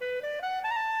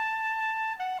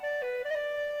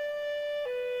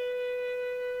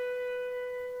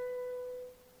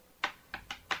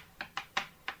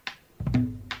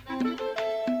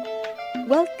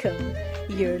Welcome.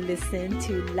 You're listening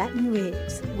to Latin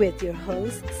Waves with your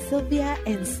hosts, Sylvia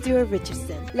and Stuart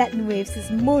Richardson. Latin Waves is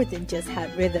more than just hot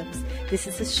rhythms. This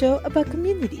is a show about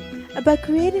community, about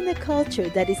creating a culture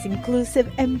that is inclusive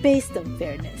and based on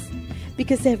fairness.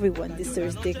 Because everyone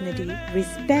deserves dignity,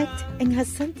 respect, and has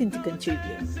something to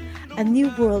contribute. A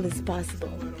new world is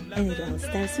possible, and it all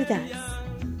starts with us.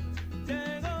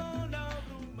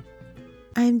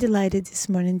 I'm delighted this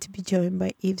morning to be joined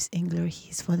by Yves Engler.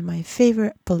 He's one of my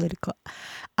favorite political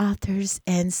authors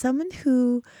and someone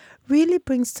who really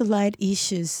brings to light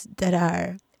issues that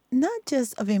are not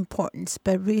just of importance,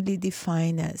 but really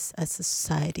define us as a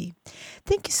society.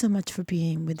 Thank you so much for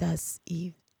being with us,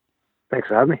 Yves. Thanks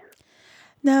for having me.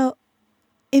 Now,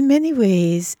 in many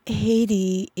ways,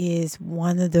 Haiti is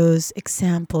one of those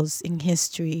examples in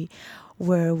history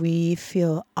where we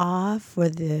feel awe for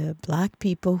the Black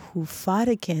people who fought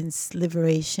against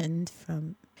liberation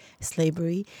from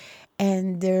slavery,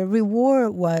 and their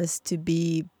reward was to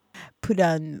be put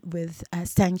on with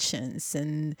sanctions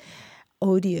and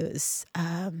odious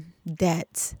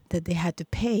debts that they had to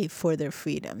pay for their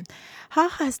freedom. How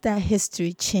has that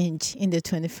history changed in the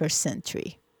 21st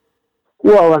century?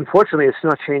 Well, unfortunately, it's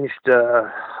not changed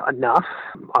enough.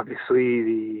 Obviously,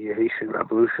 the Haitian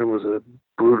Revolution was a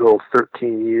brutal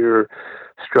 13-year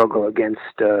struggle against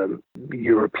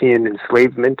European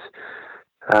enslavement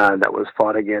that was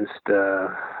fought against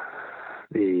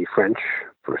the French,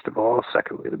 first of all,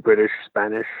 secondly, the British,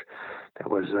 Spanish. There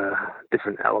was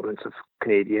different elements of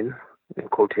Canadian, in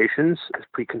quotations, as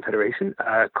pre-Confederation,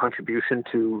 contribution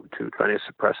to trying to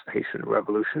suppress the Haitian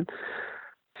Revolution.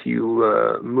 If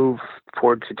you move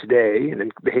forward to today, and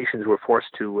then the Haitians were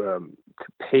forced to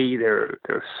pay their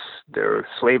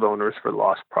slave owners for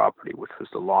lost property, which was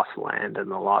the lost land and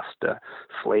the lost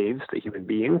slaves, the human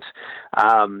beings,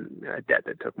 a debt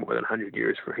that took more than 100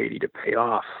 years for Haiti to pay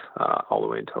off, all the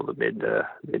way until the mid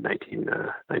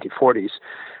 1940s.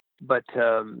 But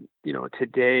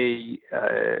today,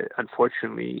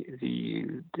 unfortunately,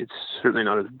 it's certainly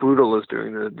not as brutal as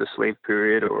during the slave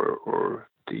period or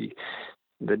the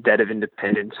debt of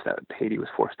independence that Haiti was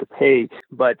forced to pay.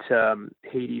 But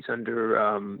Haiti's under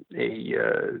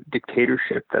a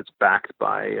dictatorship that's backed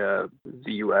by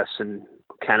the U.S. and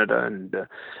Canada, and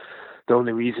the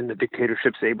only reason the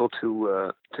dictatorship's able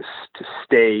to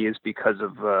stay is because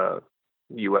of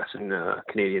U.S. and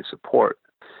Canadian support.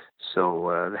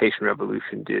 So the Haitian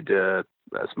Revolution did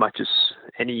as much as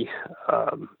any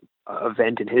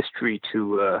event in history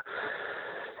to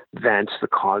advance the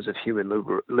cause of human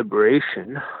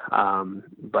liberation,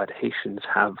 but Haitians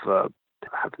have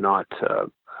not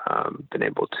been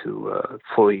able to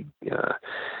fully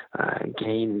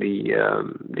gain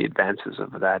the advances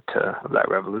of that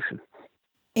revolution.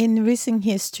 In recent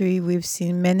history, we've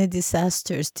seen many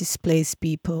disasters displace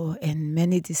people and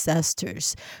many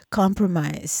disasters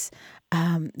compromise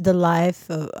the life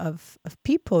of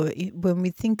people. When we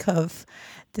think of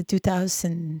the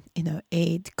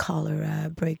 2008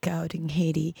 cholera breakout in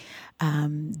Haiti,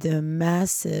 the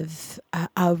massive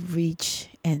outreach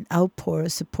and outpour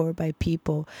of support by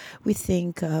people, we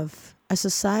think of a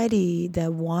society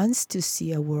that wants to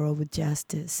see a world with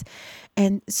justice.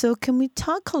 And so, can we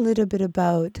talk a little bit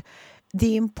about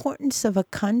the importance of a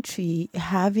country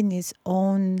having its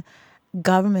own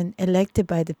government elected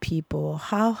by the people?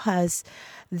 How has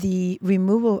the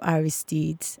removal of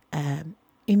Aristides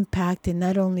impacted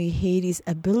not only Haiti's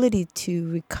ability to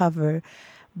recover,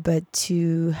 but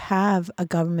to have a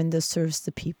government that serves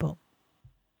the people?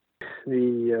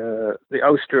 The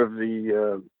ouster of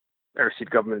the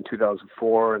Aristide government in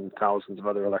 2004 and thousands of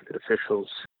other elected officials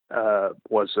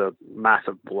was a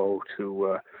massive blow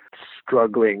to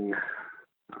struggling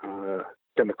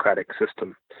democratic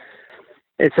system.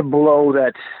 It's a blow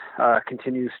that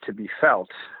continues to be felt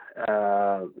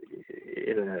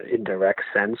in an indirect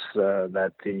sense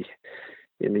that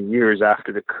in the years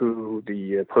after the coup,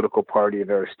 the political party of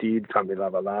Aristide, Famille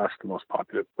Lavalas, the most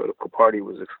popular political party,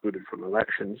 was excluded from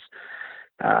elections.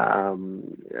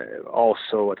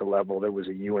 Also, at the level, there was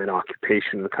a UN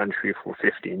occupation of the country for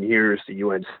 15 years. The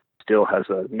UN still has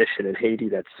a mission in Haiti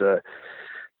that's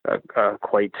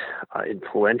quite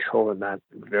influential, and that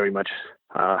very much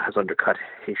has undercut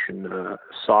Haitian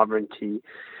sovereignty.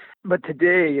 But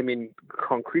today, I mean,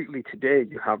 concretely today,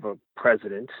 you have a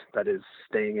president that is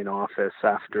staying in office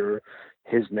after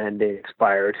his mandate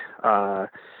expired.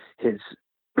 His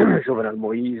Jovenel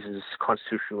Moise's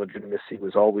constitutional legitimacy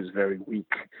was always very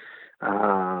weak,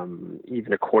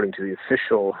 even according to the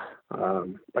official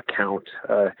account.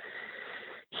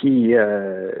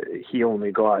 he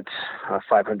only got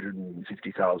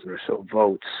 550,000 or so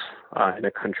votes in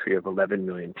a country of 11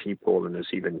 million people, and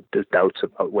there's doubts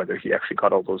about whether he actually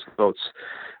got all those votes.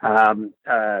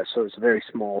 So it's a very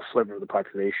small sliver of the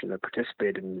population that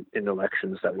participated in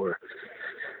elections that were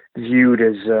viewed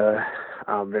as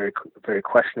very very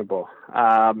questionable.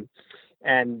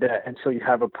 And so you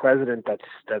have a president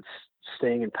that's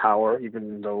staying in power,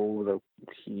 even though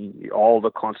all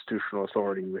the constitutional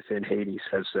authority within Haiti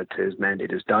says that his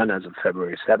mandate is done as of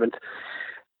February 7th.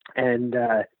 And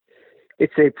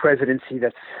it's a presidency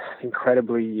that's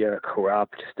incredibly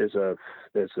corrupt. There's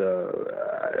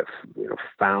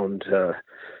found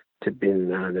to been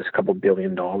there's a couple $1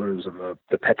 billion of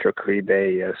the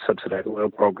Petrocaribe subsidized oil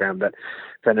program that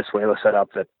Venezuela set up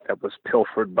that was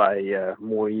pilfered by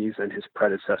Moise and his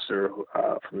predecessor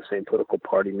from the same political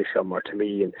party, Michel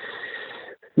Martelly. And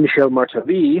Michel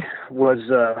Martelly was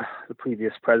the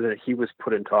previous president. He was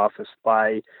put into office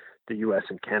by the U.S.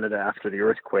 and Canada after the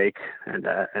earthquake and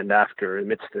after,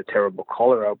 amidst the terrible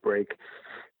cholera outbreak.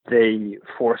 They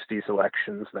forced these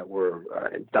elections that were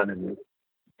done in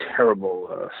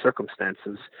terrible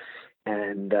circumstances,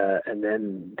 and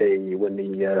then when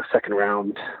the second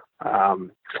round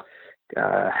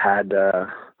had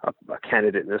a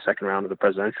candidate in the second round of the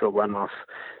presidential runoff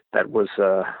that was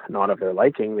not of their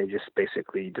liking, they just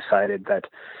basically decided that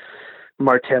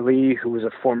Martelly, who was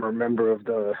a former member of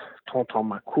the Tonton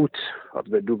Macoute of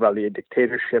the Duvalier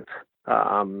dictatorship,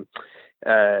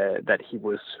 that he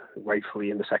was rightfully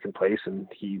in the second place, and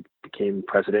he became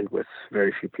president with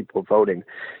very few people voting.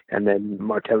 And then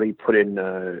Martelly put in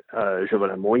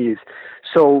Jovenel Moise.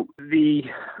 So the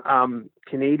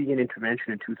Canadian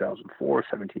intervention in 2004,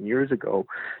 17 years ago,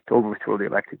 to overthrow the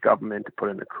elected government, to put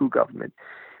in a coup government,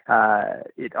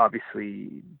 it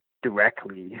obviously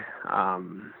directly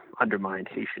undermined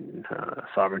Haitian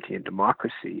sovereignty and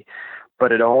democracy,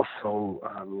 but it also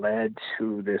led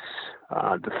to this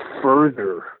the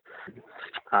further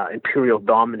imperial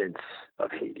dominance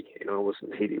of Haiti.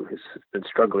 Haiti has been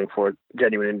struggling for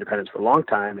genuine independence for a long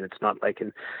time, and it's not like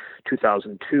in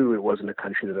 2002 it wasn't a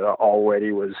country that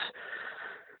already was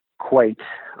quite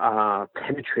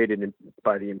penetrated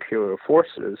by the imperial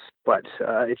forces, but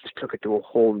it just took it to a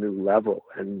whole new level.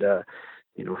 And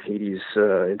Haiti's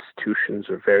institutions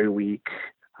are very weak,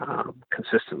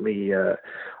 consistently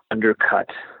undercut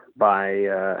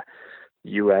by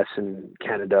U.S. and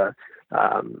Canada.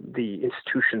 The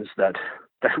institutions that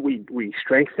we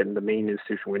strengthen, the main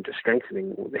institution we're into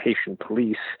strengthening, the Haitian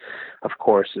police, of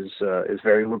course, is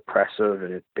very repressive,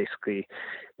 and it basically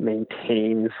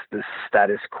maintains the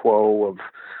status quo of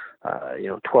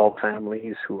 12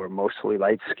 families who are mostly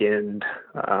light-skinned,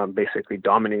 basically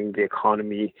dominating the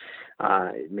economy.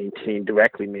 It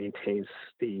directly maintains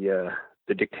the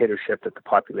dictatorship that the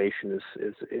population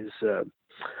is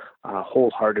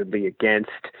wholeheartedly against.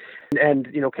 And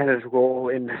Canada's role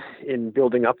in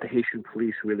building up the Haitian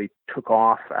police really took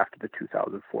off after the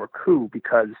 2004 coup,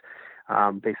 because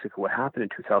basically what happened in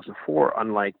 2004,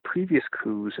 unlike previous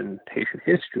coups in Haitian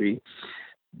history,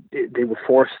 they were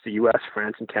forced, the U.S.,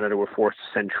 France, and Canada were forced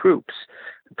to send troops.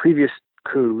 The previous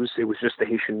coups, it was just the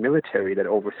Haitian military that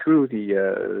overthrew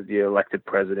the elected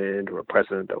president, or a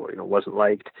president that wasn't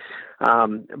liked.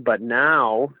 But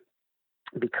now,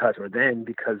 because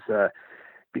the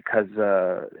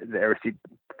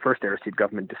first Aristide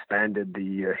government disbanded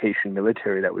the Haitian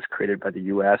military that was created by the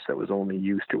U.S. that was only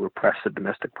used to repress the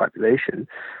domestic population,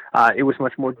 it was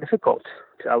much more difficult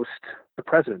to oust the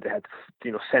president. They had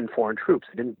to, send foreign troops.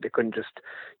 They couldn't just,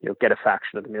 get a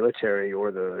faction of the military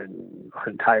or the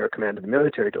entire command of the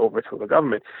military to overthrow the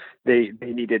government. They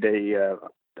needed a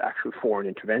actual foreign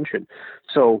intervention.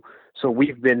 So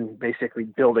we've been basically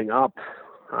building up,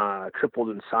 tripled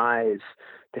in size,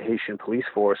 the Haitian police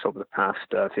force over the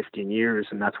past 15 years,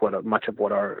 and that's what much of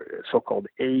what our so-called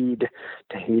aid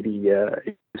to Haiti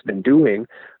has been doing.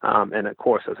 And of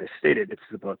course, as I stated, it's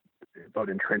about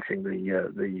entrenching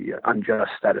the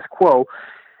unjust status quo,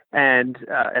 and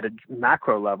at a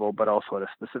macro level, but also at a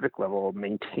specific level,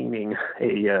 maintaining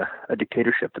a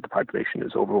dictatorship that the population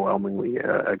is overwhelmingly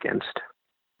against.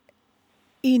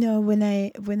 When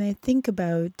I think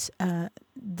about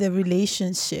the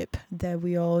relationship that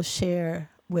we all share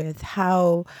with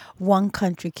how one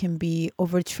country can be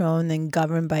overthrown and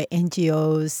governed by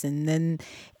NGOs and then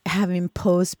have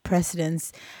imposed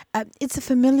presidents. It's a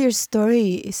familiar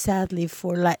story, sadly,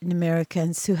 for Latin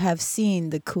Americans who have seen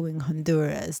the coup in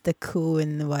Honduras, the coup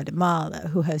in Guatemala,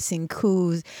 who have seen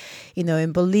coups,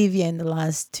 in Bolivia in the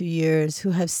last 2 years,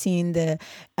 who have seen the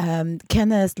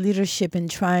Canada's leadership in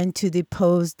trying to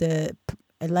depose the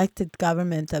elected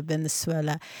government of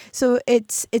Venezuela. So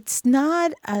it's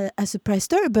not a surprise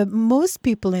story, but most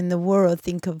people in the world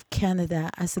think of Canada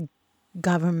as a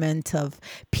government of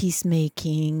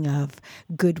peacemaking, of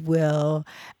goodwill.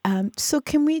 So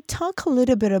can we talk a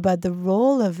little bit about the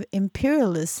role of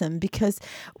imperialism? Because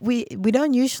we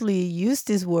don't usually use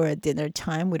this word at dinner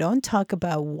time. We don't talk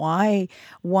about why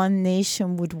one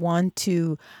nation would want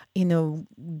to,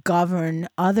 govern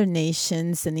other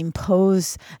nations and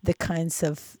impose the kinds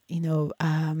of,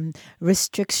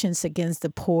 restrictions against the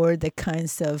poor, the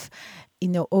kinds of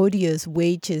odious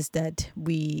wages that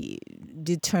we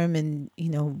determine,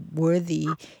 worthy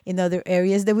in other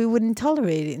areas that we wouldn't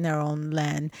tolerate in our own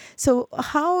land. So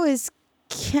how is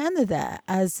Canada,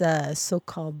 as a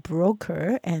so-called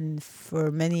broker, and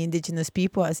for many Indigenous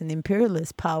people as an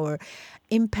imperialist power,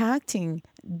 impacting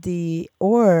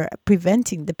or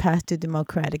preventing the path to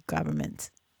democratic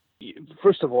government?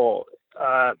 First of all,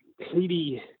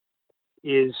 Haiti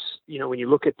is, when you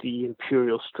look at the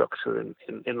imperial structure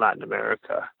in Latin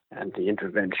America and the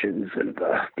interventions and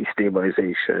the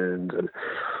destabilizations and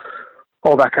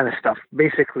all that kind of stuff,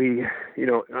 basically,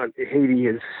 Haiti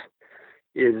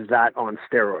is that on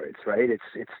steroids, right?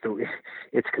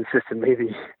 It's consistently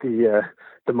the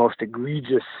most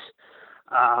egregious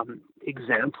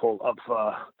example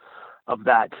of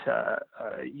that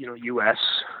U.S.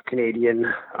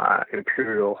 Canadian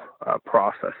imperial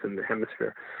process in the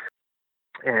hemisphere.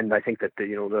 And I think that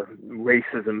the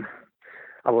racism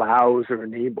allows or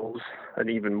enables an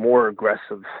even more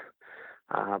aggressive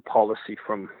policy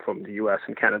from the U.S.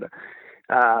 and Canada,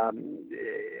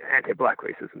 anti-Black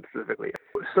racism specifically.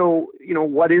 So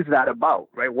what is that about,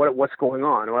 right? What's going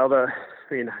on? Well, there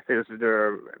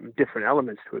are different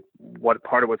elements to it. What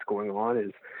part of what's going on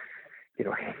is,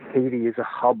 Haiti is a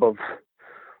hub of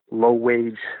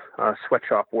low-wage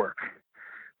sweatshop work.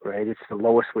 Right, it's the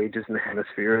lowest wages in the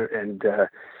hemisphere, and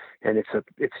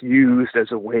it's used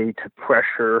as a way to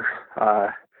pressure,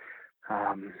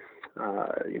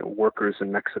 workers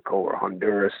in Mexico or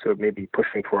Honduras who may be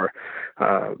pushing for,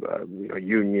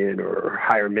 union or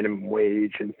higher minimum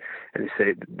wage, and they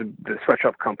say the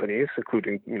sweatshop companies,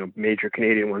 including major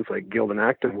Canadian ones like Gildan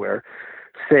Activewear,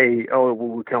 say, oh, well,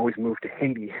 we can always move to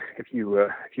Haiti if you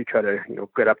try to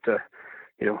get up to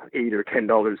 $8 or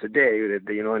 $10 a day.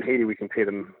 In Haiti we can pay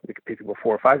people $4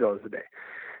 or $5 a day.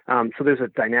 So there's a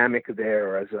dynamic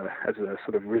there as a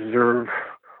sort of reserve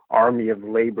army of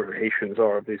labor. Haitians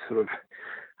are they sort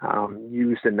of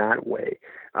used in that way.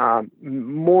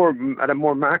 More at a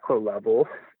more macro level,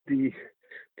 the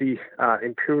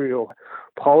imperial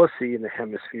policy in the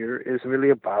hemisphere is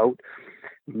really about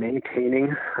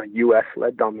maintaining a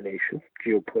U.S.-led domination,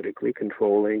 geopolitically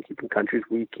controlling, keeping countries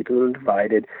weak, keeping them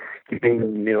divided, keeping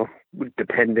them,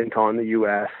 dependent on the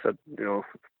U.S. at,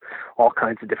 all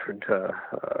kinds of different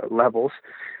levels,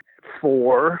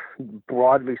 for,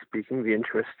 broadly speaking, the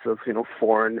interests of,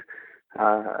 foreign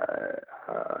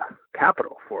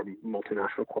capital, for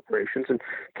multinational corporations. And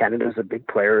Canada is a big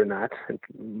player in that, and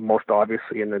most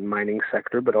obviously in the mining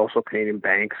sector, but also Canadian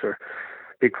banks are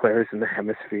big players in the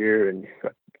hemisphere, and you've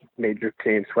got major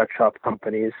Canadian sweatshop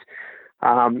companies.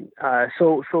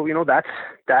 So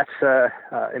that's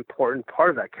important part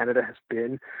of that. Canada has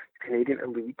been, Canadian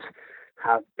elites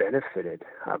have benefited,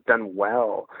 have done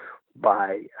well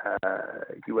by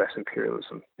U.S.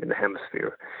 imperialism in the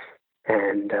hemisphere,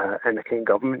 and the Canadian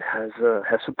government has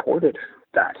supported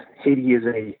that. Haiti is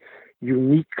a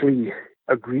uniquely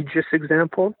egregious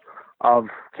example of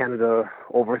Canada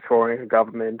overthrowing a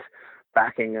government,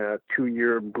 backing a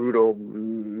 2-year brutal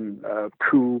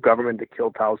coup government that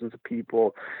killed thousands of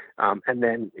people, and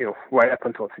then right up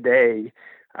until today,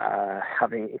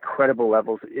 having incredible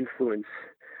levels of influence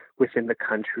within the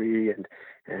country and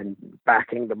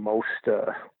backing the most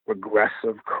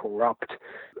regressive, corrupt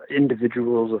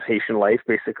individuals of Haitian life.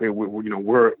 Basically,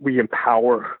 we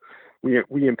empower the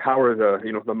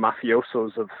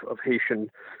mafiosos of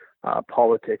Haitian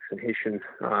politics and Haitian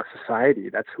society.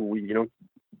 That's who we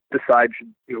decide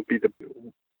should be the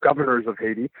governors of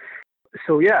Haiti.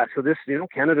 So this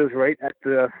Canada's right at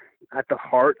the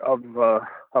heart of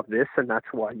this, and that's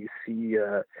why you see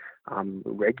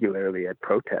regularly at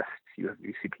protests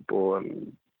you see people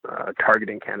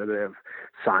targeting Canada, have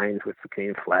signs with the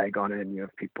Canadian flag on it, and you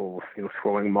have people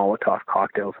throwing Molotov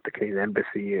cocktails at the Canadian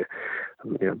embassy.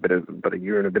 About a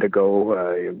year and a bit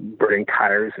ago, burning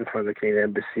tires in front of the Canadian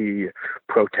embassy,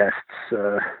 protests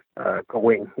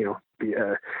going,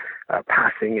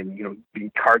 passing and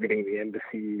being targeting the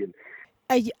embassy. And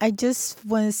I just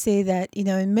want to say that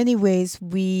in many ways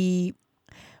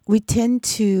we tend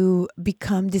to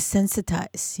become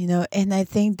desensitized, and I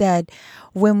think that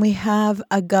when we have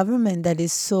a government that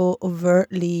is so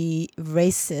overtly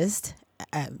racist,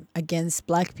 against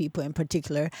Black people in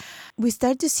particular, we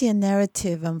start to see a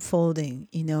narrative unfolding,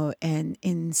 and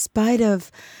in spite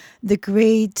of the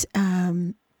great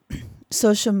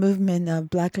social movement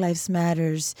of Black Lives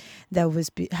Matters that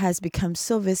has become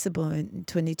so visible in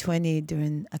 2020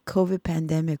 during a COVID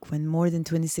pandemic, when more than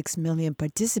 26 million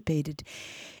participated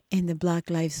in the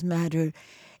Black Lives Matter,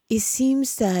 it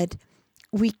seems that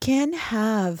we can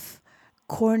have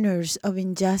corners of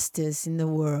injustice in the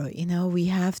world. We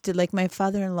have to, like my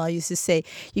father-in-law used to say,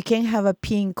 you can't have a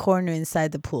peeing corner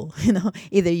inside the pool.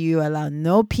 Either you allow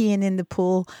no peeing in the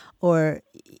pool, or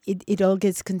it all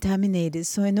gets contaminated.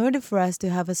 So in order for us to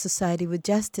have a society with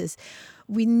justice,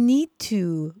 we need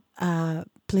to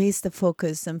place the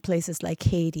focus on places like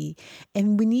Haiti.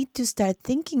 And we need to start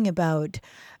thinking about,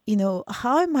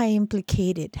 how am I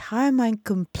implicated? How am I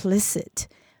complicit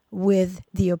with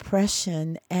the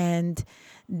oppression and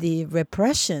the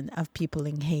repression of people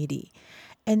in Haiti?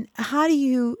 And how do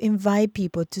you invite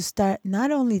people to start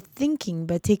not only thinking,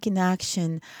 but taking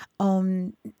action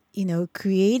on,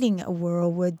 creating a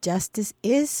world where justice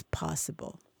is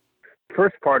possible?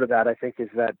 First part of that, I think, is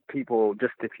that people,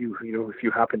 just if you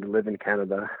happen to live in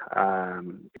Canada,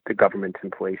 the government in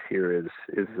place here is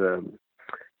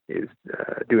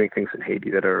doing things in Haiti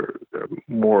that are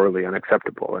morally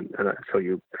unacceptable, and so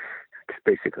you just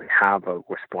basically have a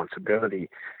responsibility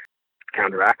to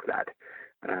counteract that.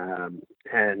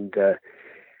 And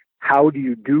how do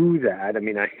you do that? I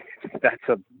mean, that's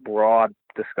a broad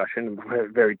discussion. A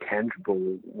very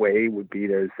tangible way would be,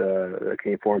 there's the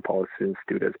Canadian Foreign Policy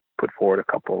Institute has put forward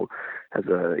a couple as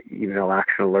a email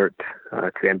action alert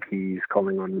to MPs,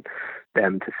 calling on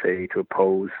them to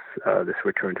oppose this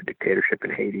return to dictatorship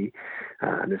in Haiti.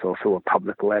 And there's also a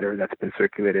public letter that's been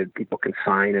circulated. People can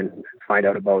sign and find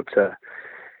out about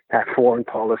at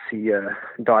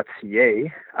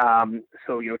foreignpolicy.ca.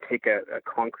 So, take a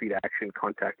concrete action,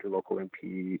 contact your local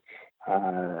MP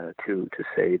to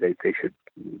say that they should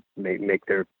make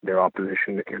their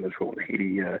opposition to Canada's role in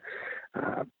Haiti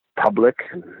public,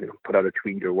 and put out a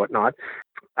tweet or whatnot.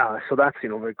 So that's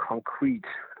very concrete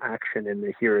action in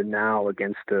the here and now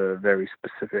against a very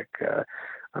specific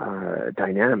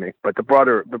dynamic. But the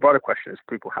broader question is,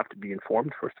 people have to be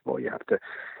informed. First of all, you have to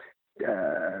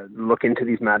look into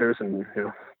these matters and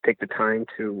take the time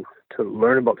to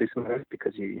learn about these matters,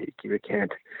 because you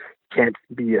can't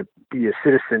be a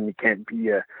citizen. You can't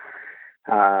be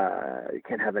you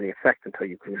can't have any effect until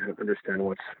you can understand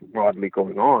what's broadly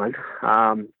going on.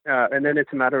 And then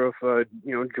it's a matter of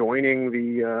joining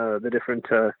the different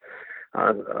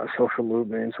social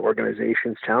movements,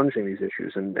 organizations challenging these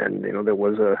issues. And there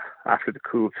was after the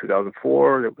coup of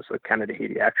 2004, there was a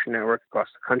Canada-Haiti Action Network across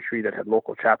the country that had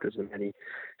local chapters in many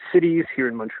cities. Here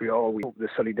in Montreal, the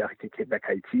Solidarité Québec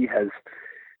Haïti has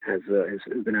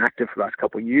been active for the last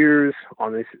couple of years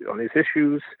on these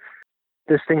issues.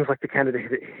 There's things like the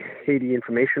Canada-Haiti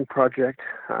Information Project.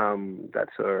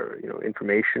 That's a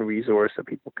information resource that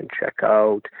people can check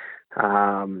out.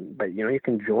 But you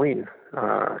can join.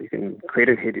 You can create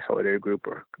a Haiti Solidarity group,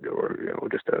 or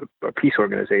just a peace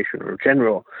organization, or a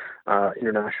general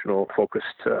international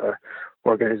focused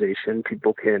organization.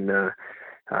 People can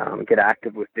get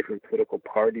active with different political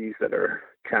parties that are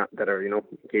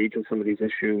engaged in some of these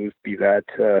issues, be that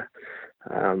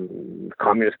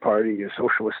Communist Party or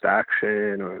Socialist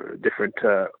Action, or different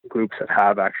groups that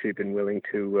have actually been willing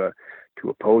to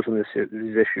oppose on these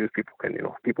issues. People can,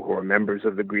 people who are members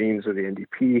of the Greens or the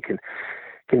NDP can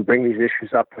bring these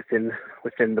issues up within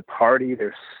the party.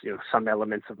 There's some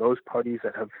elements of those parties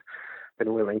that have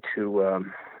been willing to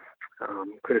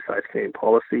criticize Canadian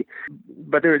policy,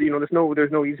 but there's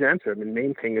no easy answer. I mean, the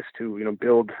main thing is to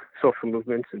build social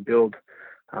movements and build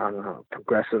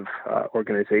progressive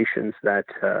organizations that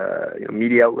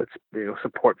media outlets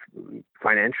support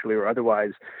financially or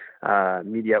otherwise,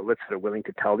 media outlets that are willing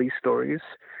to tell these stories.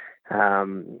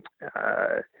 So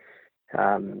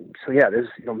yeah, there's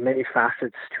many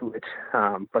facets to it,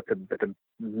 but the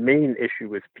main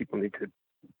issue is people need to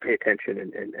pay attention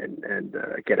and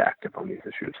get active on these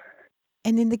issues.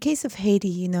 And in the case of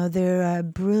Haiti, they're a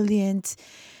brilliant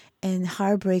and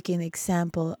heartbreaking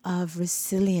example of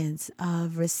resilience,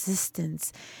 of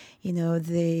resistance.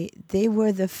 They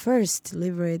were the first to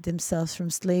liberate themselves from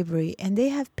slavery, and they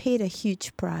have paid a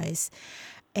huge price.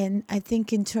 And I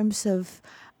think in terms of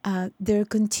their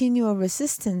continual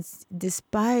resistance,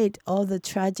 despite all the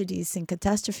tragedies and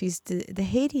catastrophes, the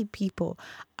Haiti people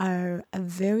are a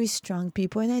very strong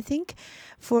people. And I think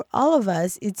for all of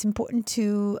us, it's important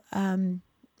to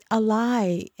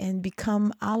ally and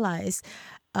become allies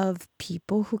of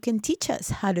people who can teach us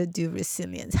how to do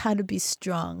resilience, how to be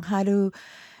strong, how to,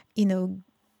 you know,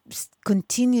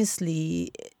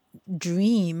 continuously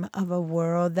dream of a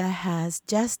world that has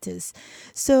justice.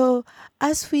 So,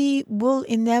 as we will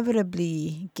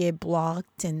inevitably get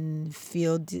blocked and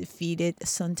feel defeated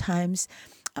sometimes,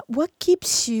 what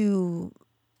keeps you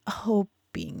hoping?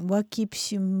 What keeps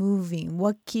you moving?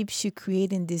 What keeps you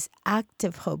creating this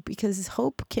active hope? Because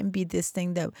hope can be this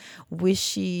thing that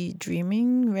wishy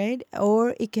dreaming, right?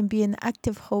 Or it can be an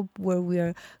active hope where we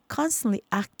are constantly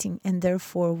acting and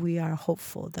therefore we are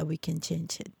hopeful that we can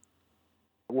change it.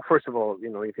 Well, first of all,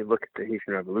 if you look at the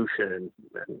Haitian Revolution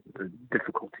and the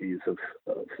difficulties of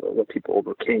what people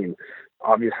overcame,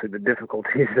 obviously the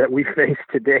difficulties that we face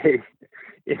today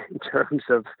in terms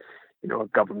of, a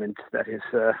government that is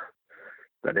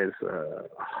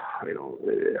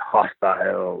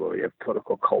hostile, or you have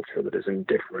political culture that is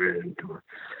indifferent, or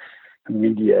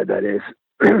media that is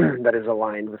that is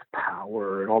aligned with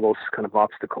power, and all those kind of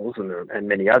obstacles, and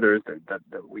many others that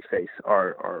we face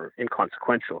are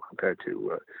inconsequential compared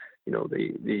to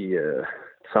the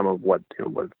some of what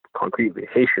concretely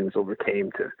Haitians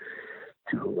overcame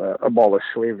to abolish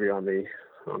slavery on the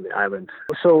island.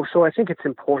 So I think it's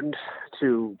important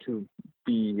to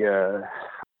be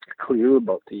clear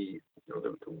about the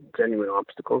genuine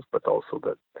obstacles, but also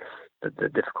that the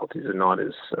difficulties are not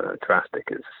as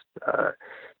drastic as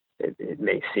it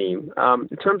may seem.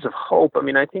 In terms of hope,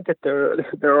 I think that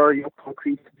there are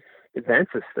concrete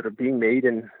advances that are being made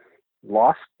and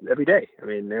lost every day.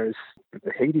 There's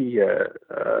the Haiti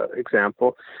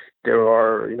example. There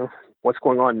are what's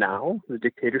going on now. The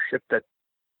dictatorship that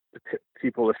the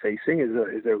people are facing is a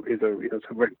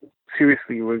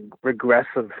seriously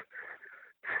regressive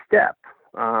step.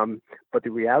 But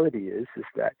the reality is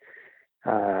that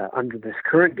under this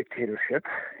current dictatorship,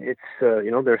 it's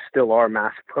there still are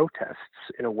mass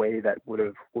protests in a way that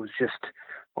was just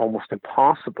almost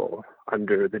impossible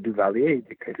under the Duvalier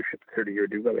dictatorship, 30-year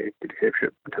Duvalier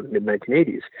dictatorship until the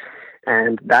mid-1980s,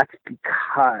 and that's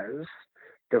because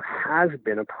there has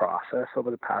been a process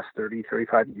over the past 30,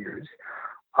 35 years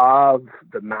of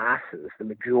the masses, the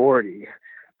majority,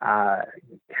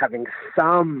 having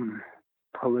some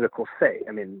political say.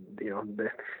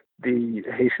 The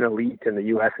Haitian elite in the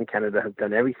U.S. and Canada have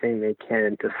done everything they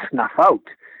can to snuff out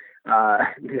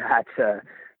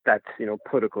that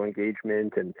political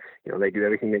engagement, and they do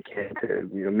everything they can to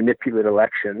manipulate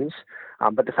elections.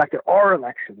 But the fact there are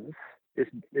elections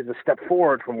is a step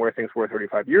forward from where things were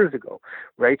 35 years ago,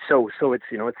 right? So it's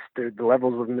it's the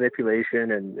levels of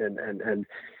manipulation and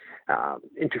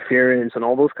interference and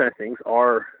all those kind of things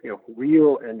are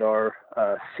real and are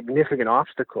a significant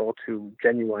obstacle to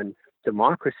genuine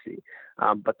democracy,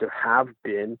 but there have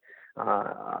been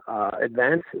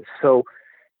advances. So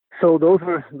those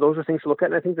are things to look at,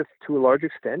 and I think that to a large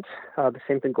extent, the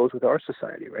same thing goes with our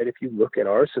society, right? If you look at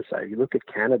our society, you look at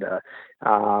Canada,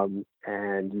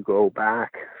 and you go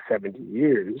back 70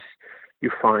 years, you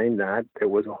find that there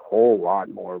was a whole lot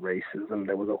more racism.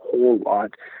 There was a whole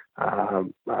lot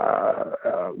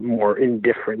more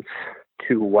indifference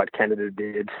to what Canada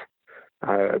did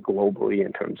globally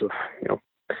in terms of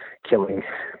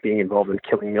being involved in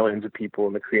killing millions of people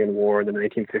in the Korean War in the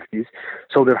 1950s.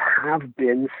 So there have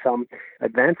been some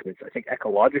advancements. I think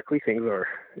ecologically things are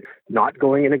not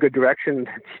going in a good direction.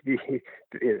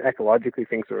 Ecologically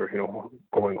things are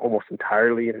going almost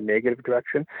entirely in a negative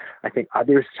direction. I think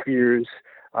other spheres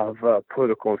of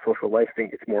political and social life, I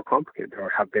think it's more complicated. There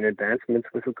have been advancements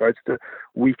with regards to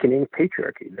weakening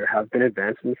patriarchy. There have been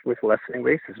advancements with lessening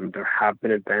racism. There have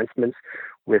been advancements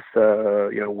with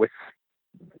with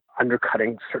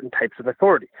undercutting certain types of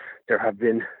authority. There have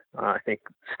been, I think,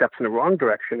 steps in the wrong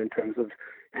direction in terms of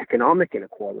economic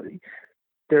inequality.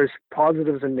 There's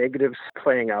positives and negatives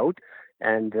playing out,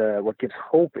 and what gives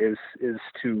hope is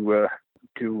to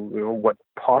do what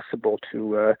possible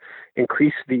to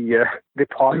increase the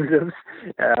positives,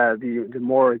 the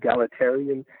more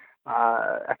egalitarian,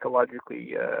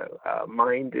 ecologically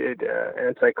minded,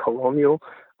 anti-colonial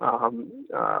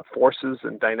forces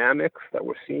and dynamics that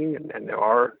we're seeing, and there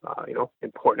are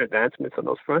important advancements on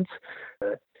those fronts,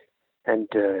 and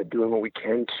doing what we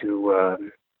can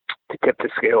to tip the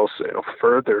scales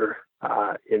further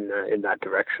in that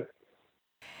direction.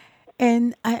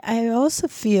 And I also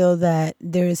feel that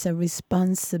there is a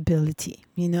responsibility,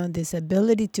 this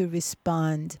ability to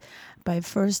respond by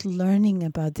first learning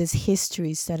about these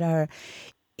histories that are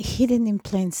hidden in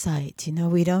plain sight.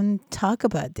 We don't talk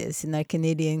about this in our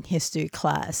Canadian history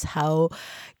class, how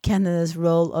Canada's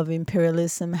role of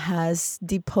imperialism has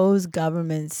deposed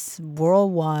governments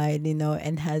worldwide,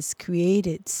 and has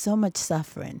created so much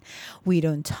suffering. We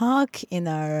don't talk in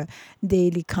our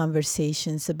daily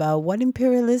conversations about what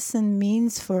imperialism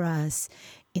means for us,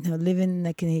 living in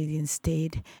a Canadian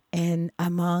state and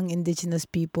among Indigenous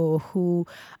people who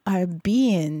are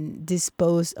being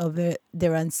disposed of their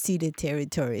unceded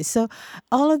territories. So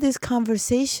all of these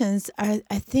conversations I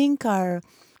think, are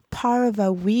part of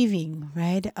a weaving,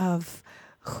 right, of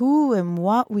who and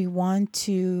what we want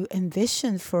to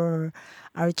envision for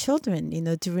our children,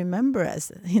 to remember us.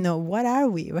 What are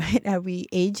we, right? Are we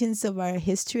agents of our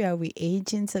history? Are we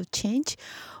agents of change?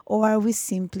 Or are we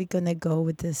simply going to go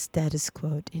with the status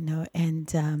quo,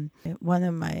 And one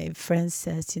of my friends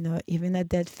says, even a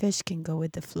dead fish can go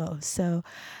with the flow. So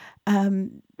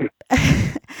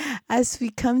as we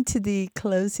come to the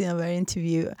closing of our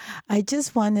interview, I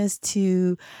just want us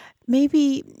to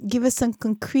maybe give us some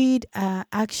concrete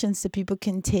actions that people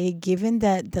can take, given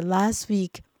that the last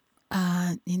week,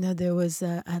 there was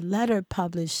a letter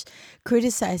published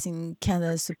criticizing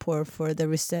Canada's support for the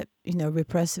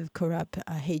repressive, corrupt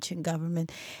Haitian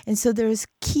government. And so there's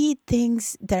key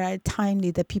things that are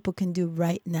timely that people can do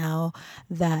right now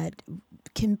that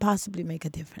can possibly make a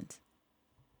difference.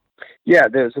 Yeah,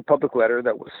 there's a public letter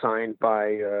that was signed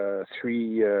by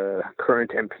three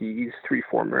current MPs, three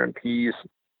former MPs,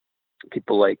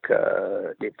 people like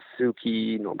David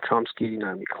Suzuki, Noam Chomsky,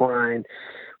 Naomi Klein,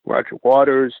 Roger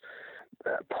Waters,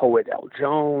 poet Al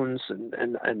Jones,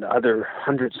 and other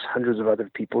hundreds of other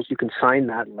people. You can sign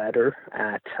that letter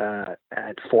at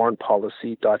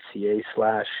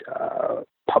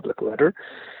foreignpolicy.ca/public letter.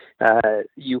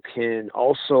 You can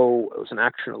also, it was an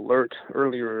action alert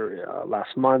earlier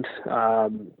last month,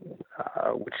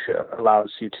 which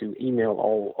allows you to email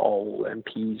all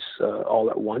MPs all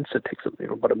at once. It takes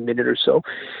about a minute or so.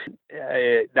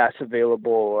 That's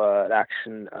available at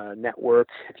Action Network.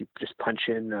 If you just punch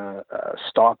in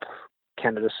Stop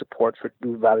Canada's support for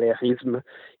du Vallérisme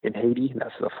in Haiti,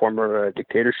 that's the former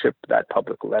dictatorship, that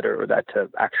public letter or that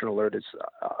action alert is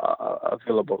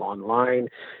available online,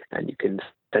 and you can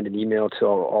send an email to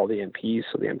all the MPs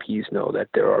so the MPs know that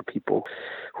there are people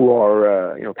who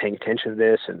are paying attention to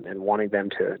this and wanting them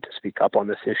to speak up on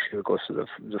this issue. It goes to the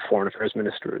Foreign Affairs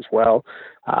Minister as well.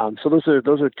 So those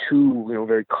are two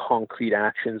very concrete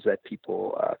actions that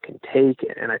people can take,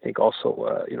 and I think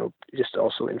also just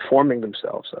also informing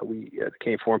themselves. We at the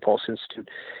Canadian Foreign Policy Institute,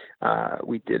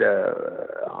 we did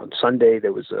on Sunday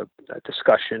there was a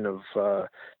discussion of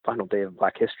final day of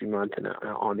Black History Month, and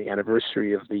on the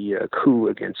anniversary of the coup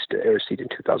against Aristide in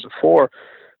 2004,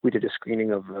 we did a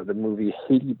screening of the movie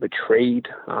Haiti Betrayed,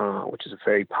 which is a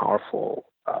very powerful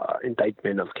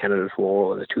indictment of Canada's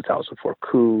role in the 2004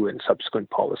 coup and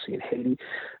subsequent policy in Haiti.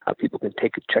 People can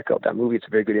check out that movie. It's a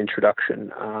very good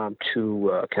introduction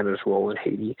to Canada's role in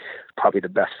Haiti. Probably the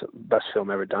best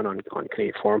film ever done on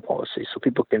Canadian foreign policy. So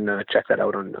people can check that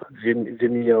out on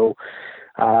Vimeo.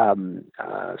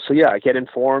 So yeah, get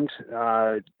informed.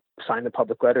 Sign the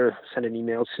public letter, send an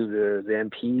email to the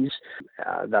MPs.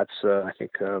 That's, I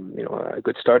think, a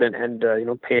good start. And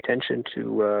pay attention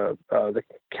to the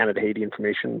Canada-Haiti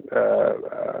Information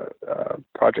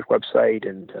Project website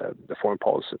and the Canadian Foreign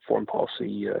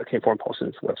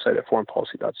Policy website at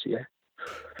foreignpolicy.ca.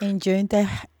 And join the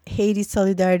Haiti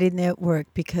Solidarity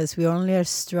Network, because we only are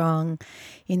strong,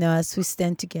 as we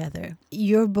stand together.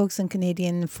 Your books on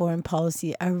Canadian foreign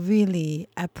policy are really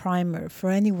a primer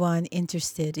for anyone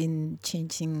interested in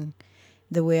changing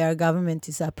the way our government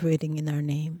is operating in our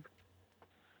name.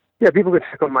 Yeah, people can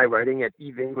check out my writing at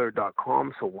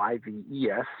yvesengler.com, so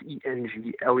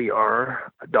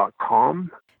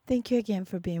YVESENGLER.com. Thank you again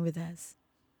for being with us.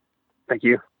 Thank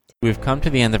you. We've come to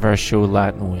the end of our show,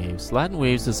 Latin Waves. Latin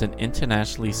Waves is an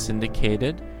internationally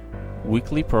syndicated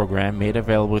weekly program made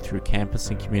available through campus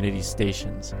and community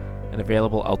stations and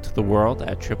available out to the world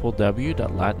at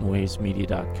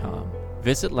www.latinwavesmedia.com.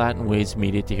 Visit Latin Waves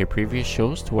Media to hear previous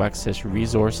shows, to access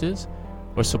resources,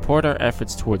 or support our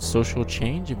efforts towards social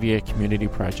change via community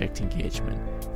project engagement.